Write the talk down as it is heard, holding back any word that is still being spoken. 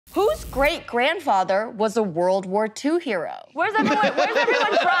Whose great-grandfather was a World War II hero? Where's everyone from?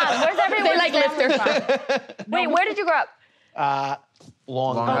 Where's everyone They like lift their from? Wait, where did you grow up?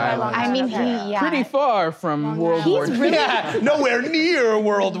 Long Island. I mean, Pretty far from World War II. really Yeah, nowhere near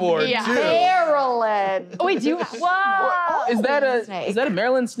World War II. Maryland. Oh, wait, do you have... Whoa! Is that a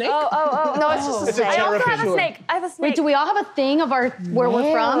Maryland snake? No, it's just a It's a snake. I also terrapin. have a snake. I have a snake. Wait, do we all have a thing of our where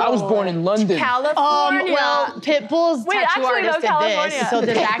we're from? I was born in London. California. Well, Pitbull's Wait, tattoo actually, artist though, did California. this, so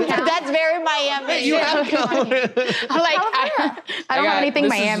does that count? That's very Miami. You have I don't have anything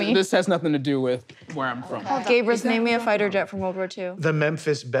Miami. This has nothing to do with where I'm from. Gabrus, name me a fighter jet from World War II. The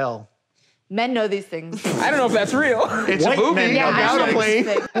Memphis Belle. Men know these things. I don't know if that's real. It's White a movie men know about a these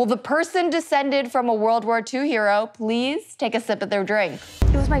plane. Will the person descended from a World War II hero please take a sip of their drink?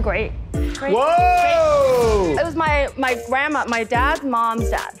 It was my great. Whoa! It was my grandma, my dad's mom's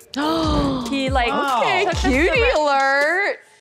dad. He like took the Cutie cigarette- alert.